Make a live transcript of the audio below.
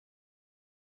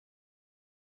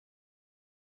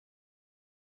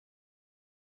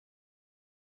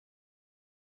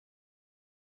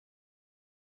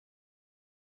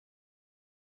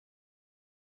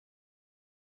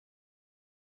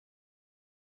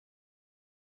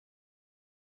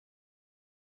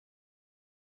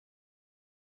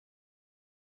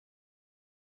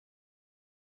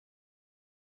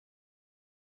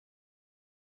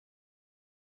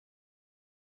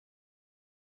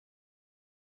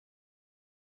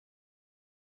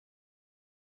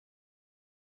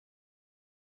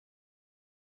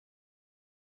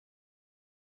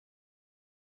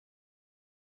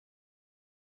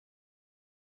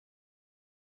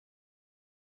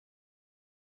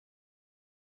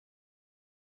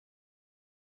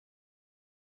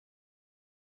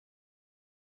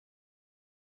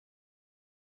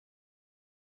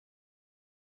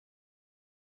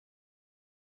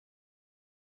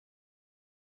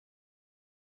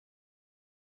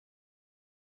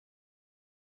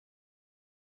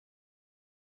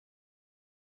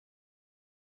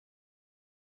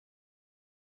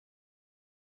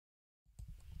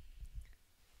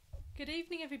Good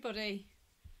evening, everybody.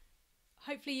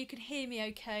 Hopefully you can hear me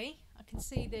okay. I can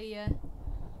see the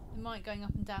mic going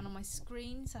up and down on my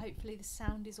screen, so hopefully the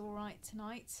sound is all right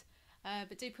tonight.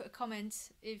 But do put a comment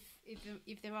if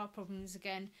there are problems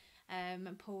again,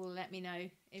 and Paul will let me know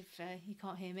if you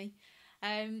can't hear me.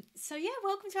 So yeah,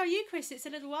 welcome to our Eucharist. It's a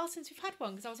little while since we've had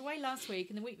one because I was away last week,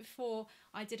 and the week before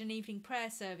I did an evening prayer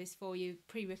service for you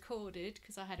pre-recorded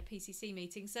because I had a PCC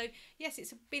meeting. So yes,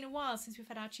 it's been a while since we've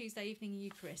had our Tuesday evening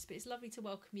Eucharist, but it's lovely to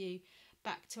welcome you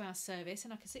back to our service.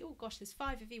 And I can see, oh gosh, there's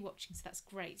 5 of you watching, so that's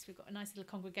great. So we've got a nice little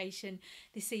congregation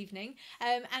this evening,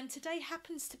 and today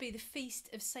happens to be the feast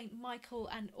of Saint Michael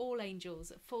and all angels.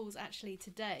 It falls actually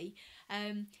today.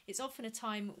 It's often a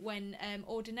time when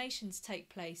ordinations take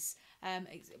place.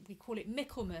 We call it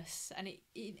Michaelmas, and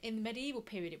in the medieval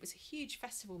period it was a huge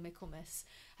festival, Michaelmas,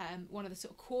 one of the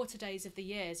sort of quarter days of the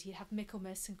year. So you have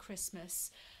Michaelmas and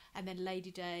Christmas and then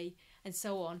Lady Day and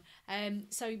so on.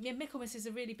 So yeah, Michaelmas is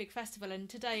a really big festival, and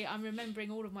today I'm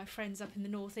remembering all of my friends up in the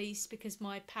northeast because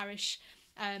my parish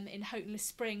in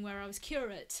Houghton-le-Spring, where I was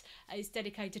curate, is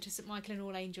dedicated to St Michael and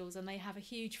all angels, and they have a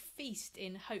huge feast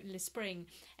in Houghton-le-Spring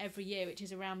every year, which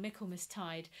is around Michaelmas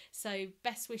tide. So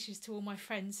best wishes to all my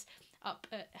friends up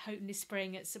at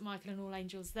Houghton-le-Spring at St Michael and all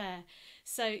angels there.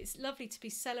 So it's lovely to be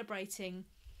celebrating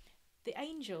the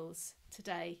angels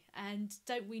today, and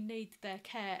don't we need their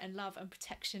care and love and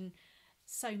protection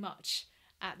so much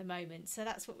at the moment? So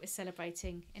that's what we're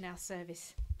celebrating in our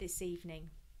service this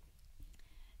evening.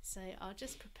 So I'll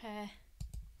just prepare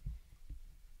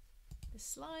the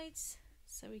slides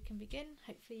so we can begin.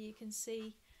 Hopefully you can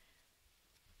see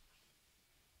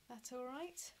that all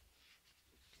right.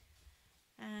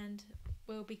 And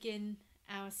we'll begin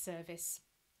our service.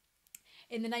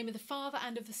 In the name of the Father,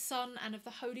 and of the Son, and of the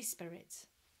Holy Spirit.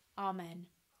 Amen.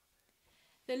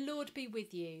 The Lord be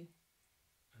with you,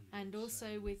 and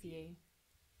also with you.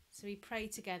 So we pray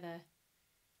together.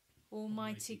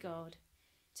 Almighty God,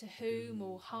 to whom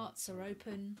all hearts are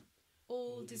open,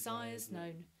 all desires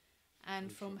known,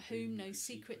 and from whom no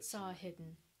secrets are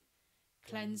hidden,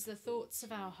 cleanse the thoughts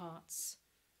of our hearts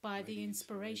by the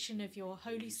inspiration of your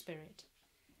Holy Spirit,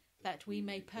 that we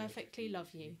may perfectly love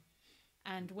you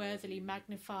and worthily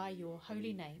magnify your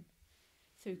holy name,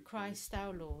 through Christ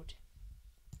our Lord.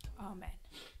 Amen.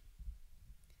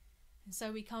 And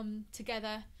so we come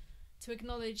together to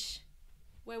acknowledge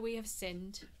where we have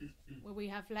sinned, where we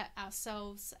have let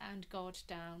ourselves and God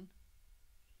down.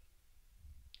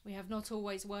 We have not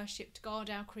always worshipped God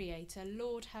our Creator.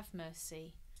 Lord, have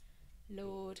mercy.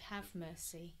 Lord, have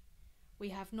mercy. We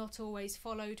have not always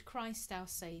followed Christ our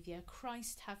Saviour.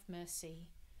 Christ, have mercy.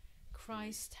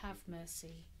 Christ, have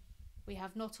mercy. We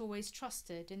have not always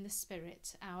trusted in the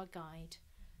Spirit, our guide.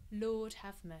 Lord,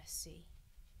 have mercy.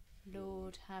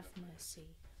 Lord, have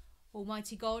mercy.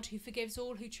 Almighty God, who forgives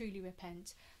all who truly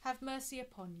repent, have mercy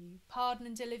upon you, pardon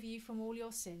and deliver you from all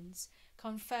your sins,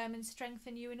 confirm and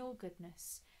strengthen you in all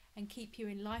goodness, and keep you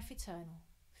in life eternal,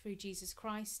 through Jesus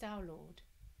Christ our Lord.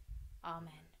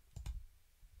 Amen.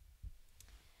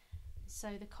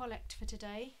 So the collect for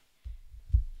today,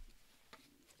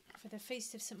 for the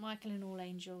feast of St Michael and all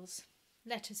angels.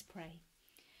 Let us pray.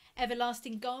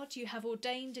 Everlasting God, you have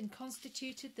ordained and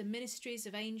constituted the ministries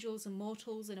of angels and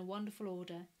mortals in a wonderful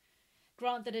order.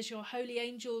 Grant that as your holy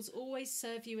angels always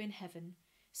serve you in heaven,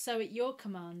 so at your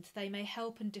command they may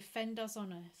help and defend us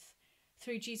on earth.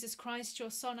 Through Jesus Christ, your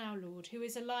Son, our Lord, who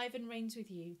is alive and reigns with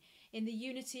you, in the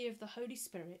unity of the Holy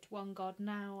Spirit, one God,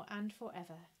 now and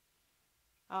forever.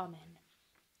 Amen.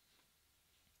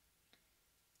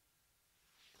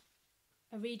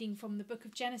 A reading from the book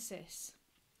of Genesis.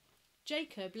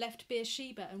 Jacob left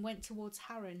Beersheba and went towards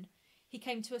Haran. He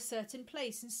came to a certain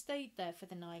place and stayed there for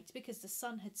the night, because the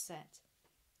sun had set.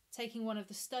 Taking one of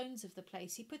the stones of the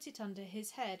place, he put it under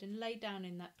his head and lay down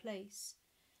in that place.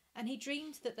 And he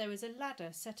dreamed that there was a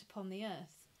ladder set upon the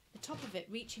earth, the top of it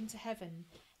reaching to heaven,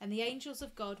 and the angels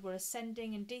of God were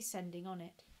ascending and descending on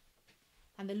it.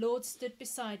 And the Lord stood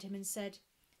beside him and said,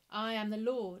 I am the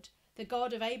Lord, the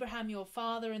God of Abraham your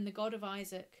father and the God of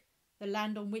Isaac. The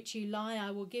land on which you lie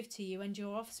I will give to you and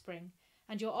your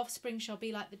offspring shall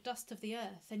be like the dust of the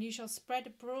earth, and you shall spread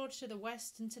abroad to the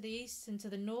west and to the east and to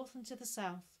the north and to the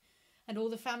south, and all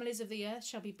the families of the earth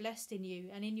shall be blessed in you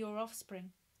and in your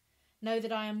offspring. Know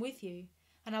that I am with you,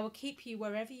 and I will keep you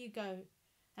wherever you go,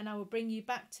 and I will bring you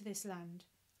back to this land,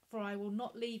 for I will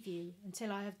not leave you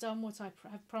until I have done what I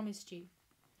have promised you.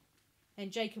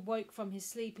 Then Jacob woke from his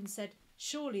sleep and said,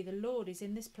 Surely the Lord is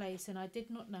in this place, and I did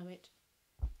not know it.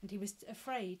 And he was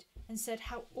afraid and said,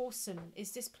 How awesome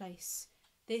is this place!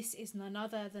 This is none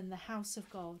other than the house of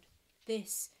God.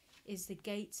 This is the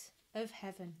gate of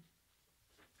heaven.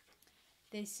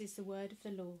 This is the word of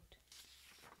the Lord.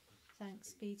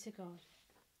 Thanks be to God.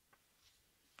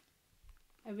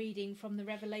 A reading from the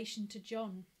Revelation to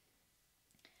John.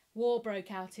 War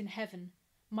broke out in heaven.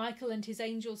 Michael and his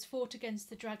angels fought against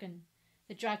the dragon.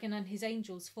 The dragon and his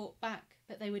angels fought back,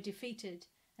 but they were defeated,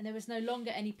 and there was no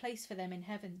longer any place for them in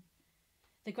heaven.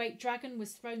 The great dragon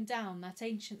was thrown down, that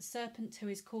ancient serpent who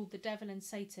is called the devil and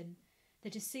Satan, the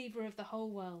deceiver of the whole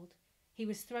world. He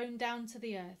was thrown down to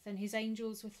the earth, and his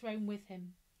angels were thrown with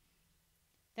him.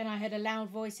 Then I heard a loud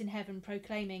voice in heaven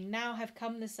proclaiming, "Now have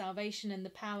come the salvation and the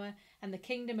power and the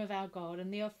kingdom of our God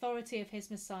and the authority of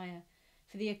his Messiah.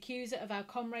 For the accuser of our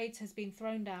comrades has been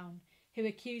thrown down, who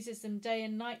accuses them day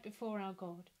and night before our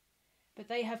God. But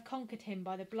they have conquered him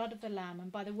by the blood of the Lamb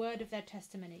and by the word of their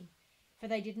testimony. For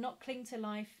they did not cling to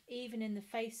life, even in the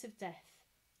face of death.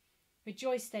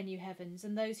 Rejoice then, you heavens,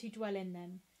 and those who dwell in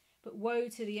them. But woe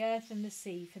to the earth and the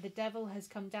sea, for the devil has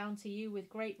come down to you with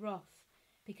great wrath,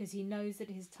 because he knows that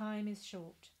his time is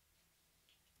short."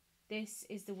 This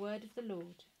is the word of the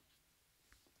Lord.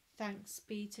 Thanks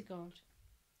be to God.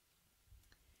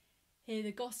 Hear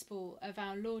the gospel of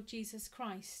our Lord Jesus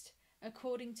Christ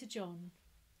according to John.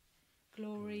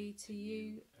 Glory to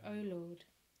you, O Lord.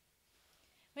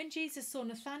 When Jesus saw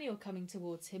Nathanael coming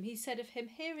towards him, he said of him,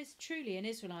 "Here is truly an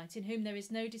Israelite in whom there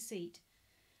is no deceit."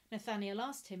 Nathanael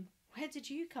asked him, "Where did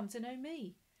you come to know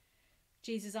me?"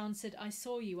 Jesus answered, "I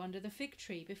saw you under the fig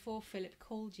tree before Philip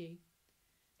called you."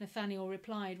 Nathanael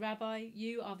replied, "Rabbi,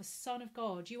 you are the Son of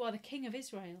God. You are the King of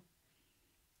Israel."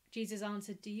 Jesus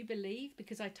answered, "Do you believe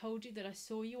because I told you that I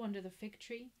saw you under the fig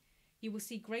tree? You will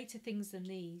see greater things than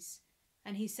these."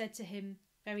 And he said to him,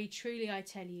 "Very truly I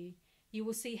tell you, you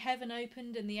will see heaven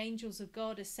opened and the angels of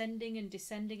God ascending and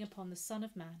descending upon the Son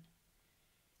of Man."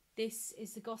 This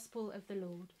is the gospel of the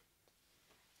Lord.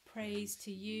 Praise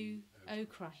to you, O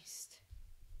Christ.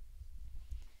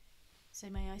 So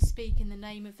may I speak in the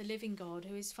name of the living God,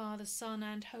 who is Father, Son,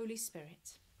 and Holy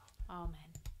Spirit.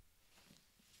 Amen.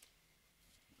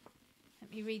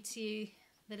 Let me read to you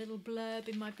the little blurb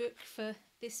in my book for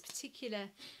this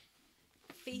particular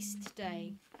feast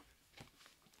day.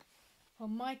 Well,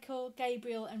 Michael,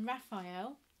 Gabriel, and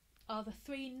Raphael are the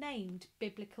three named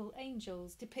biblical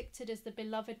angels depicted as the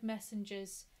beloved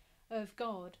messengers of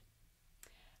God.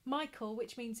 Michael,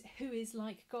 which means who is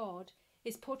like God,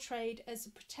 is portrayed as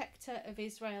a protector of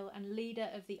Israel and leader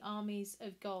of the armies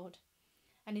of God,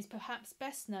 and is perhaps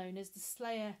best known as the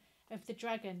slayer of the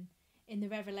dragon in the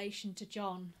Revelation to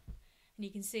John. And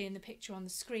you can see in the picture on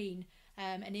the screen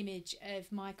an image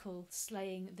of Michael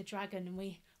slaying the dragon, and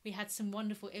we had some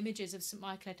wonderful images of St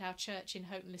Michael at our church in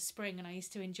Houghton Le Spring, and I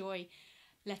used to enjoy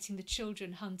letting the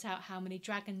children hunt out how many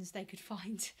dragons they could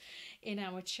find in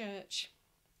our church.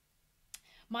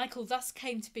 Michael thus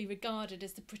came to be regarded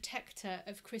as the protector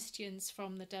of Christians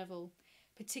from the devil,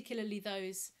 particularly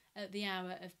those at the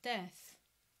hour of death.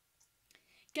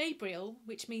 Gabriel,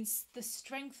 which means the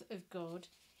strength of God,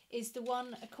 is the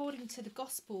one, according to the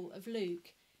Gospel of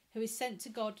Luke, who is sent to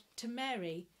God to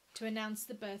Mary to announce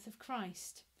the birth of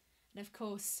Christ. And of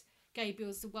course,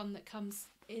 Gabriel's the one that comes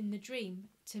in the dream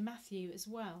to Matthew as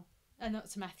well.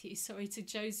 To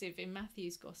Joseph in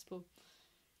Matthew's Gospel.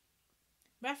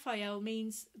 Raphael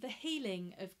means the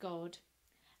healing of God,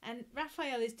 and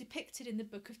Raphael is depicted in the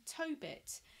book of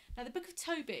Tobit. Now, the book of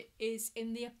Tobit is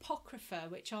in the Apocrypha,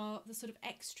 which are the sort of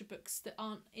extra books that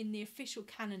aren't in the official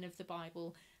canon of the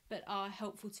Bible, but are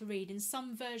helpful to read. And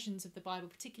some versions of the Bible,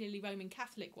 particularly Roman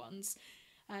Catholic ones,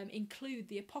 include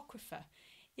the Apocrypha.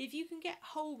 If you can get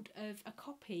hold of a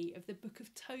copy of the book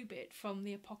of Tobit from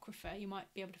the Apocrypha, you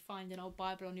might be able to find an old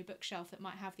Bible on your bookshelf that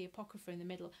might have the Apocrypha in the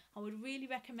middle. I would really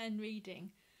recommend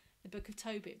reading the book of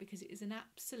Tobit because it is an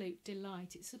absolute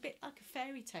delight. It's a bit like a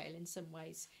fairy tale in some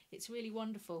ways. It's really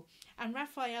wonderful. And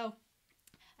Raphael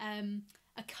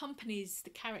accompanies the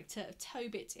character of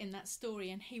Tobit in that story,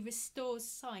 and he restores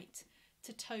sight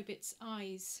to Tobit's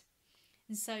eyes.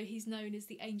 And so he's known as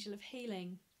the Angel of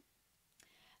Healing.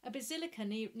 A basilica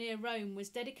near Rome was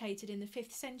dedicated in the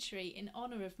 5th century in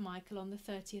honour of Michael on the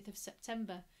 30th of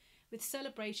September, with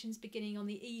celebrations beginning on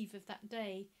the eve of that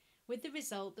day, with the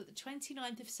result that the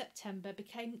 29th of September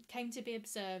came to be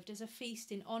observed as a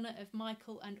feast in honour of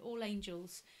Michael and all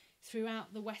angels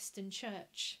throughout the Western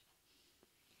Church.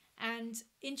 And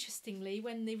interestingly,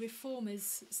 when the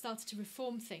reformers started to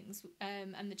reform things,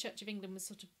 and the Church of England was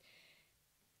sort of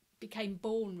became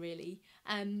born really,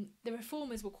 the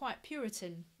reformers were quite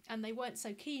Puritan, and they weren't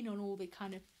so keen on all the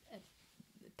kind of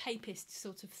papist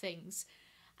sort of things.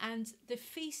 And the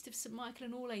feast of St Michael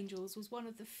and All Angels was one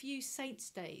of the few saints'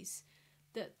 days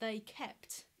that they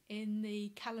kept in the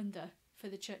calendar for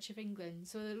the Church of England.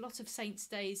 So a lot of saints'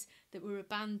 days that were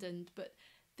abandoned, but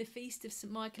the feast of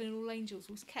St Michael and all angels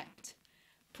was kept,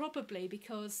 probably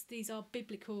because these are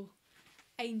biblical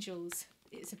angels.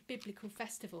 It's a biblical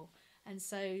festival, and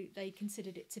so they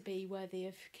considered it to be worthy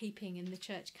of keeping in the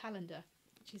church calendar,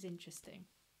 which is interesting.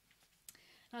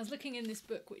 And I was looking in this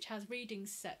book, which has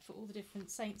readings set for all the different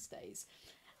saints' days,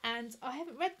 and I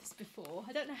haven't read this before.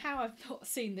 I don't know how I've not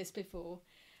seen this before,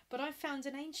 but I found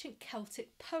an ancient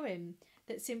Celtic poem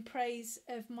that's in praise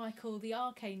of Michael the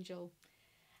Archangel.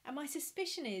 And my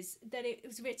suspicion is that it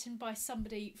was written by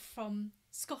somebody from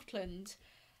Scotland,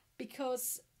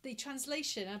 because the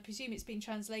translation, I presume it's been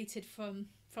translated from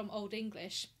Old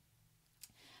English,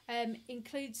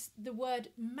 includes the word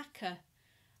maca.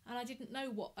 And I didn't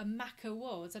know what a maca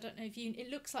was. I don't know if you...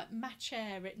 It looks like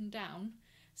macher written down.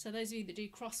 So those of you that do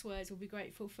crosswords will be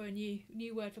grateful for a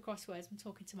new word for crosswords. I'm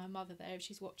talking to my mother there if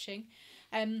she's watching.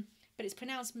 But it's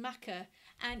pronounced maca,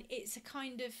 and it's a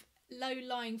kind of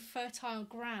low-lying fertile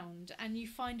ground, and you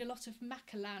find a lot of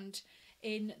maca land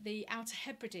in the Outer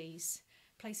Hebrides,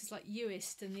 places like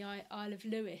Eucharist and the Isle of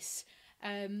Lewis.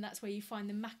 That's where you find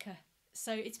the maca.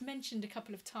 So it's mentioned a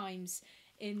couple of times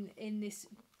in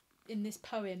this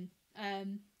poem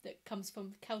that comes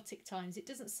from Celtic times. It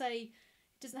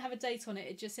doesn't have a date on it.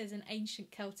 It just says an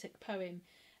ancient Celtic poem,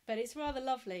 but it's rather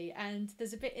lovely. And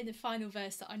there's a bit in the final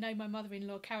verse that I know my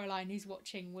mother-in-law Caroline, who's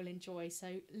watching, will enjoy.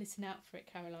 So listen out for it,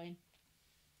 Caroline.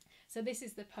 So this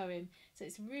is the poem. So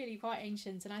it's really quite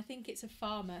ancient, and I think it's a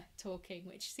farmer talking,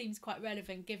 which seems quite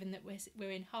relevant given that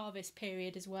we're in harvest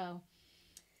period as well.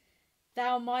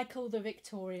 Thou Michael the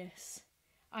victorious,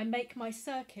 I make my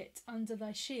circuit under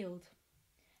thy shield.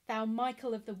 Thou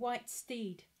Michael of the white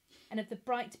steed and of the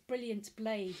bright brilliant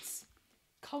blades,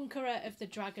 conqueror of the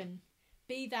dragon,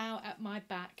 be thou at my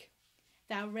back.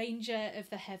 Thou ranger of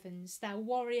the heavens, thou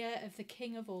warrior of the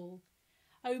King of all.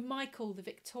 O Michael the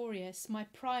victorious, my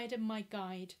pride and my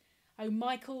guide. O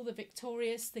Michael the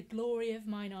victorious, the glory of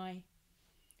mine eye.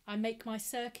 I make my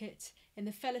circuit in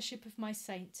the fellowship of my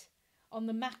saint, on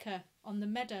the maca, on the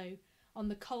meadow, on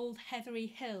the cold heathery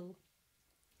hill.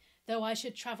 Though I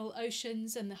should travel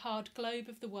oceans and the hard globe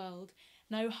of the world,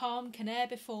 no harm can e'er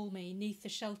befall me neath the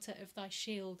shelter of thy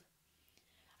shield.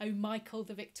 O Michael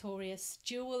the victorious,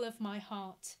 jewel of my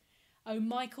heart, O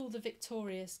Michael the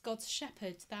victorious, God's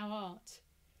shepherd thou art.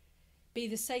 Be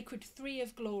the sacred three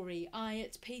of glory, aye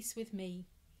at peace with me,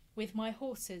 with my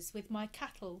horses, with my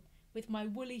cattle, with my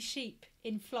woolly sheep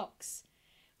in flocks,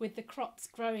 with the crops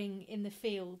growing in the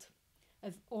field,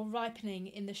 or ripening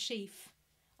in the sheaf,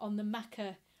 on the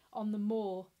maca, on the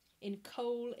moor, in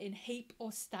coal, in heap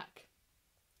or stack.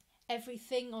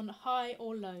 Everything on high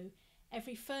or low,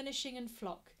 every furnishing and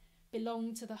flock,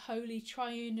 belong to the holy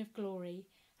triune of glory,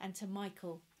 and to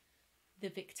Michael the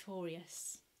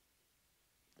victorious.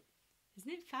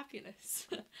 Isn't it fabulous?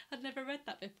 I'd never read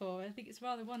that before. I think it's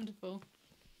rather wonderful.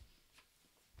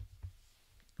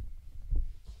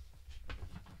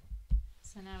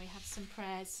 So now we have some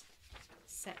prayers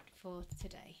set for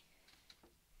today.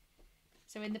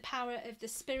 So in the power of the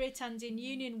Spirit and in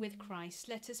union with Christ,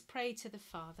 let us pray to the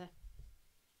Father.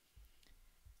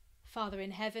 Father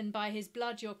in heaven, by his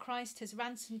blood your Christ has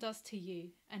ransomed us to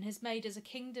you and has made us a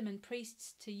kingdom and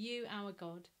priests to you, our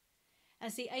God.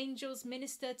 As the angels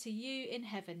minister to you in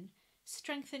heaven,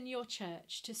 strengthen your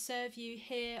church to serve you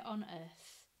here on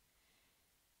earth.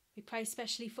 We pray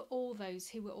especially for all those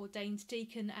who were ordained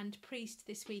deacon and priest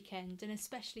this weekend, and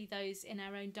especially those in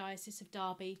our own Diocese of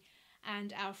Derby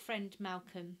and our friend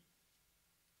Malcolm.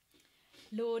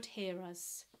 Lord, hear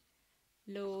us.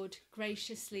 Lord,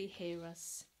 graciously hear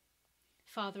us.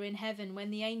 Father in heaven, when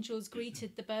the angels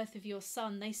greeted the birth of your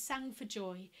Son, they sang for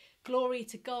joy, glory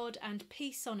to God and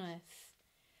peace on earth.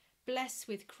 Bless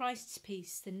with Christ's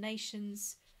peace the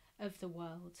nations of the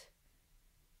world.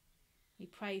 We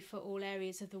pray for all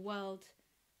areas of the world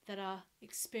that are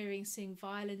experiencing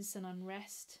violence and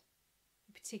unrest.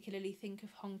 We particularly think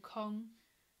of Hong Kong,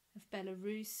 of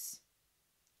Belarus,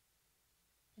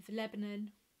 of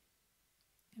Lebanon,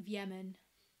 of Yemen.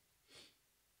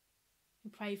 We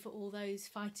pray for all those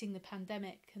fighting the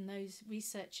pandemic and those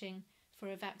researching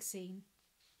for a vaccine.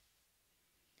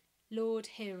 Lord,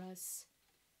 hear us.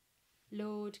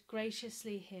 Lord,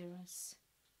 graciously hear us.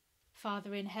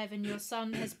 Father in heaven, your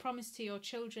Son has promised to your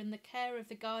children the care of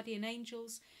the guardian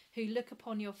angels who look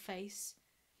upon your face.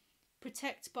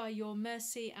 Protect by your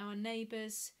mercy our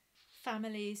neighbours,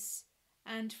 families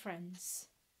and friends.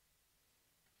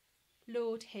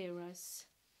 Lord, hear us.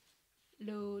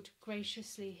 Lord,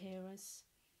 graciously hear us.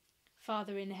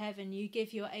 Father in heaven, you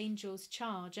give your angels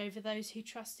charge over those who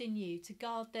trust in you to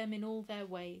guard them in all their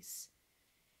ways.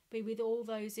 be with all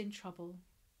those in trouble.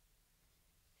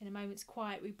 In a moment's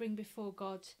quiet, we bring before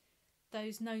God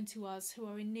those known to us who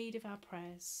are in need of our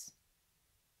prayers.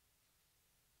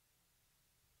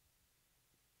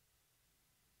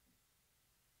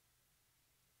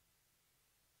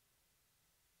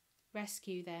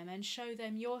 Rescue them and show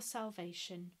them your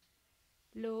salvation.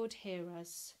 Lord, hear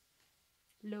us.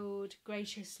 Lord,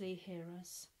 graciously hear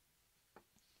us.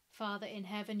 Father in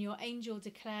heaven, your angel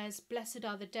declares, "Blessed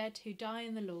are the dead who die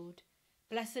in the Lord.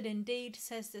 Blessed indeed,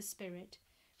 says the Spirit,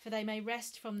 for they may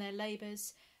rest from their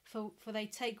labours, for they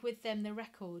take with them the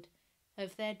record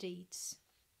of their deeds."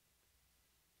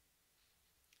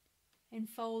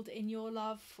 Enfold in your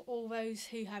love all those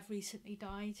who have recently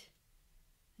died.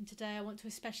 And today I want to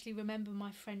especially remember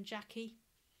my friend Jackie.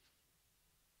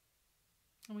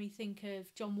 And we think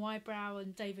of John Wybrow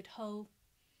and David Hull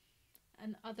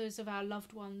and others of our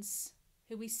loved ones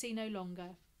who we see no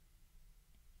longer.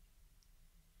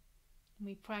 And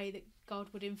we pray that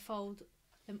God would enfold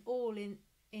them all in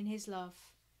his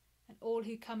love, and all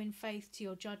who come in faith to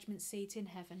your judgment seat in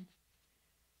heaven.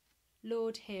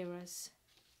 Lord, hear us.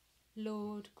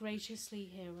 Lord, graciously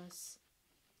hear us.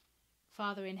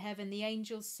 Father in heaven, the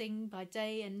angels sing by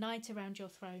day and night around your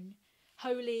throne.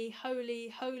 Holy, holy,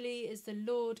 holy is the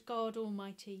Lord God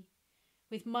Almighty.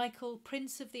 With Michael,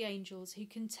 Prince of the angels, who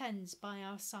contends by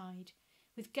our side.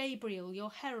 With Gabriel,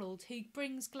 your herald, who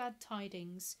brings glad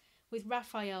tidings. With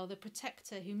Raphael, the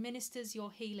protector, who ministers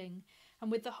your healing.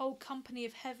 And with the whole company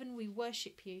of heaven we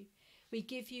worship you. We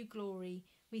give you glory.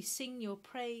 We sing your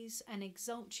praise and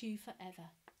exalt you forever.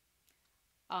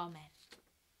 Amen.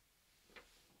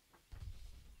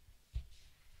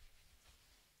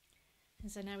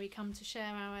 And so now we come to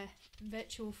share our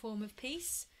virtual form of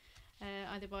peace,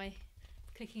 either by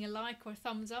clicking a like or a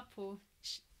thumbs up, or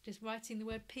just writing the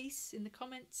word peace in the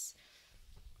comments.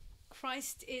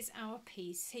 Christ is our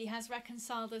peace. He has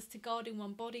reconciled us to God in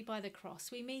one body by the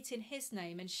cross. We meet in his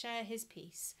name and share his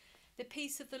peace. The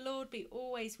peace of the Lord be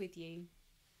always with you,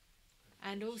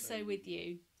 and also with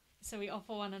you. So we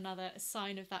offer one another a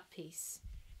sign of that peace.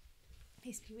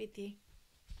 Peace be with you.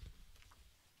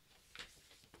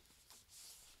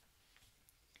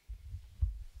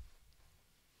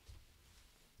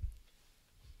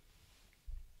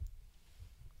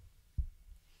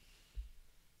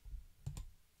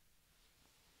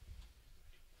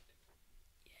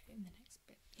 In the next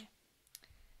bit, yeah.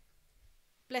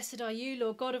 Blessed are you,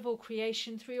 Lord God of all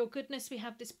creation. Through your goodness we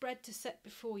have this bread to set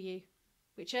before you,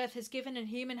 which earth has given and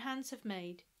human hands have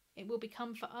made. It will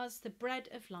become for us the bread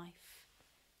of life.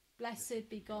 Blessed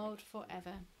be God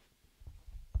forever.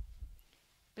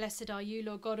 Blessed are you,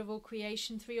 Lord God of all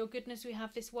creation. Through your goodness we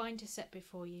have this wine to set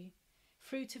before you,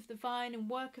 fruit of the vine and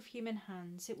work of human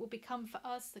hands. It will become for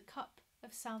us the cup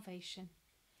of salvation.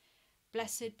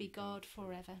 Blessed be God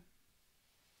forever.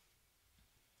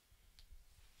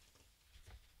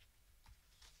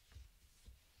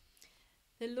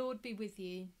 The Lord be with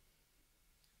you,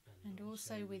 and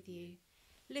also with you.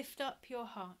 Lift up your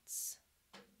hearts.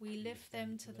 We lift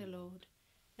them to the Lord.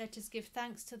 Let us give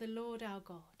thanks to the Lord our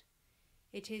God.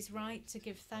 It is right to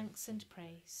give thanks and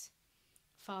praise.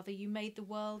 Father, you made the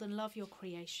world and love your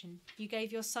creation. You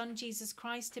gave your Son, Jesus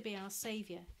Christ, to be our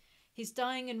Saviour. His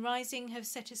dying and rising have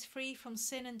set us free from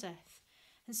sin and death.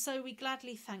 And so we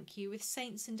gladly thank you, with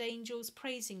saints and angels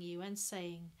praising you and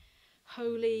saying,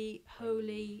 Holy,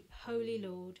 holy, holy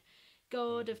Lord,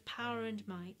 God of power and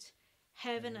might,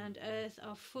 heaven and earth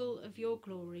are full of your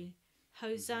glory.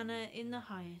 Hosanna in the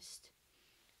highest.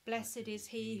 Blessed is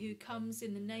he who comes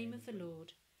in the name of the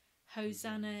Lord.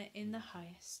 Hosanna in the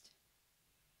highest.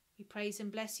 We praise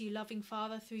and bless you, loving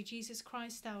Father, through Jesus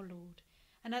Christ our Lord.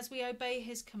 And as we obey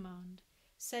his command,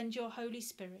 send your Holy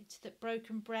Spirit, that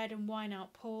broken bread and wine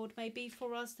outpoured may be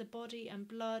for us the body and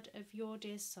blood of your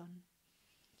dear Son.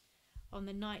 On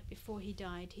the night before he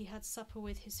died, he had supper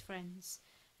with his friends,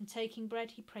 and taking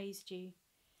bread he praised you.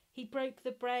 He broke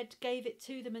the bread, gave it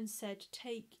to them, and said,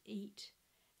 Take, eat.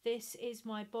 This is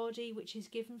my body, which is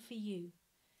given for you.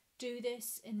 Do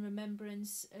this in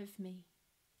remembrance of me.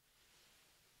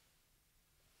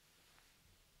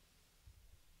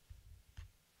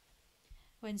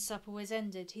 When supper was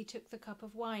ended, he took the cup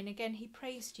of wine. Again he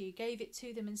praised you, gave it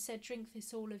to them, and said, Drink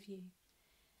this, all of you.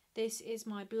 This is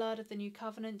my blood of the new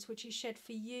covenant, which is shed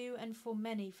for you and for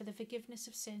many for the forgiveness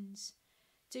of sins.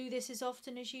 Do this as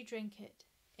often as you drink it,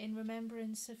 in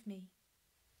remembrance of me.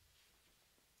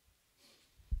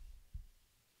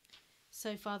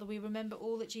 So, Father, we remember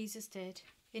all that Jesus did.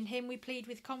 In him we plead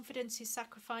with confidence his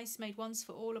sacrifice made once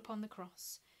for all upon the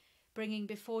cross. Bringing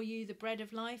before you the bread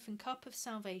of life and cup of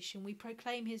salvation, we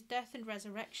proclaim his death and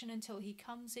resurrection until he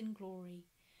comes in glory.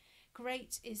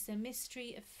 Great is the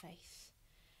mystery of faith.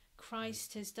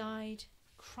 Christ has died,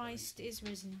 Christ is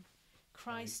risen,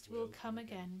 Christ will come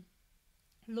again.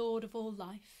 Lord of all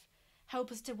life,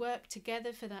 help us to work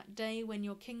together for that day when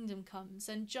your kingdom comes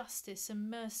and justice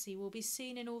and mercy will be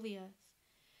seen in all the earth.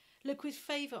 Look with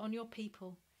favour on your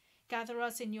people. Gather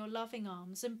us in your loving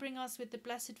arms and bring us with the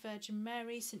Blessed Virgin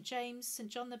Mary, St. James, St.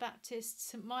 John the Baptist,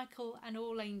 St. Michael and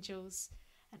all angels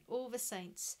and all the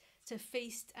saints to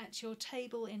feast at your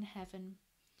table in heaven.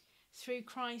 Through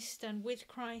Christ and with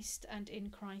Christ and in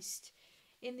Christ,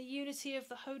 in the unity of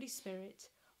the Holy Spirit,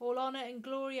 all honour and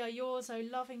glory are yours, O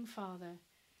loving Father,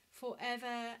 for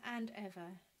ever and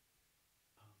ever.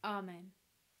 Amen.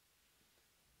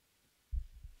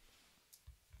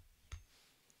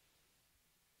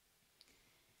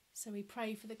 So we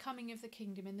pray for the coming of the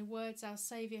kingdom in the words our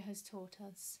Saviour has taught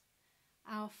us.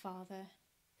 Our Father,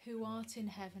 who art in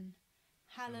heaven,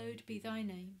 hallowed be thy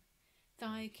name.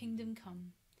 Thy kingdom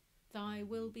come, thy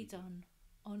will be done,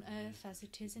 on earth as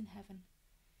it is in heaven.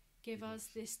 Give us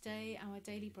this day our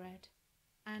daily bread,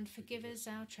 and forgive us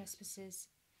our trespasses,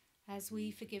 as we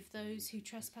forgive those who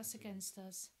trespass against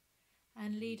us.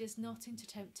 And lead us not into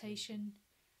temptation,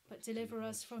 but deliver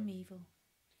us from evil.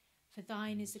 For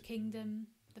thine is the kingdom,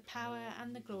 the power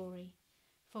and the glory,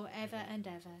 for ever and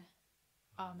ever.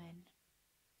 Amen.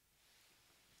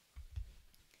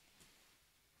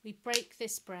 We break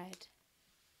this bread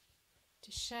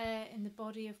to share in the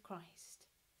body of Christ.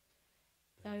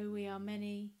 Though we are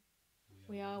many,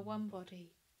 we are one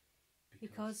body,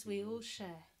 because we all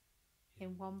share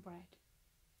in one bread.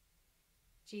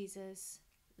 Jesus,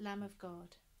 Lamb of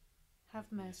God,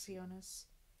 have mercy on us.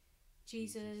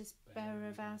 Jesus, bearer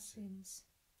of our sins,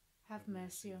 have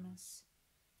mercy on us.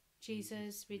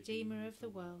 Jesus, Redeemer of the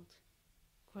world,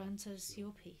 grant us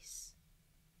your peace.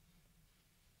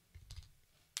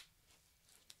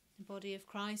 The body of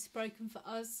Christ broken for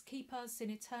us, keep us in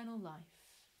eternal life.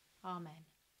 Amen.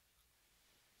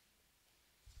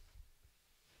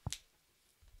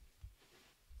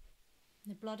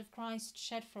 The blood of Christ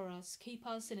shed for us, keep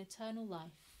us in eternal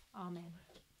life. Amen.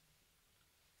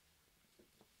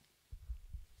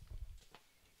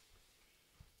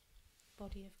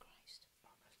 Body of Christ.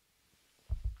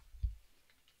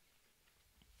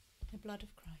 The blood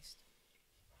of Christ.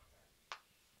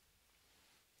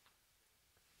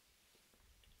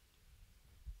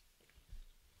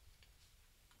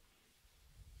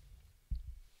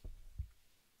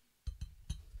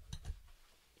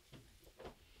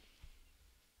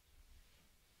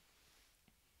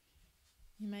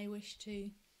 You may wish to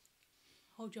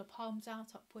hold your palms out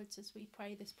upwards as we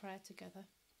pray this prayer together.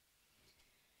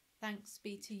 Thanks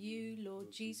be to you,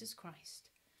 Lord Jesus Christ,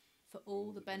 for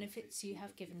all the benefits you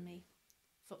have given me,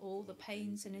 for all the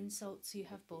pains and insults you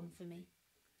have borne for me.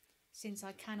 Since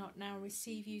I cannot now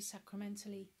receive you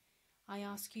sacramentally, I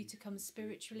ask you to come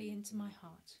spiritually into my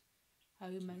heart.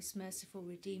 O most merciful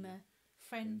Redeemer,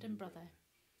 friend and brother,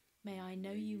 may I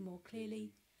know you more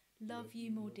clearly, love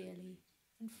you more dearly,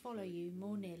 and follow you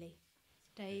more nearly,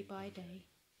 day by day.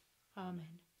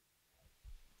 Amen.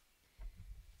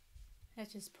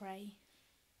 Let us pray.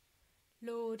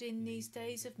 Lord, in these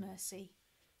days of mercy,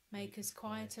 make us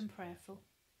quiet and prayerful.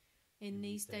 In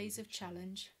these days of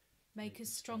challenge, make us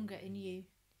stronger in you.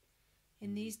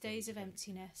 In these days of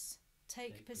emptiness,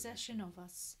 take possession of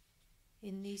us.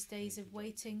 In these days of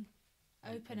waiting,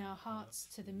 open our hearts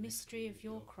to the mystery of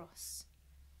your cross.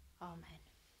 Amen.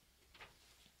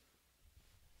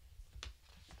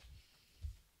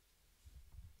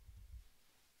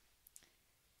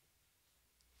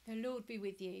 The Lord be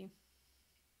with you.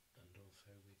 And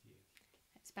also with you.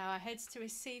 Let's bow our heads to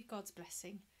receive God's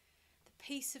blessing. The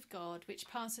peace of God, which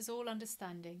passes all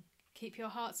understanding, keep your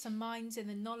hearts and minds in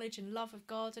the knowledge and love of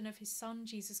God and of his Son,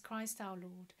 Jesus Christ our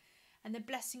Lord. And the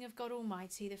blessing of God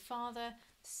Almighty, the Father,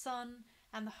 the Son,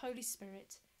 and the Holy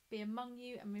Spirit be among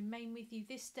you and remain with you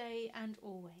this day and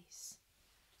always.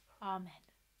 Amen.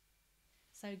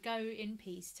 So go in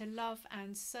peace to love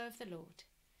and serve the Lord.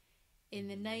 In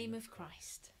the name of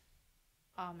Christ.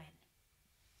 Amen.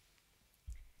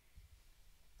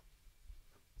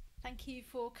 Thank you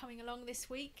for coming along this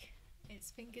week.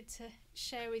 It's been good to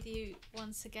share with you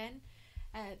once again.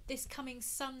 This coming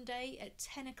Sunday at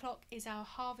 10 o'clock is our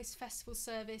Harvest Festival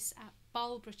service at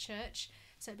Bulborough Church.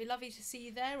 So it'd be lovely to see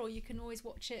you there, or you can always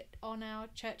watch it on our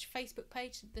church Facebook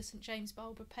page, the St James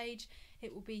Bulborough page.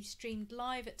 It will be streamed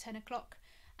live at 10 o'clock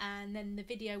and then the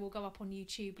video will go up on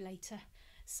YouTube later.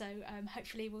 So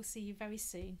hopefully we'll see you very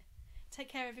soon. Take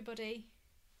care, everybody.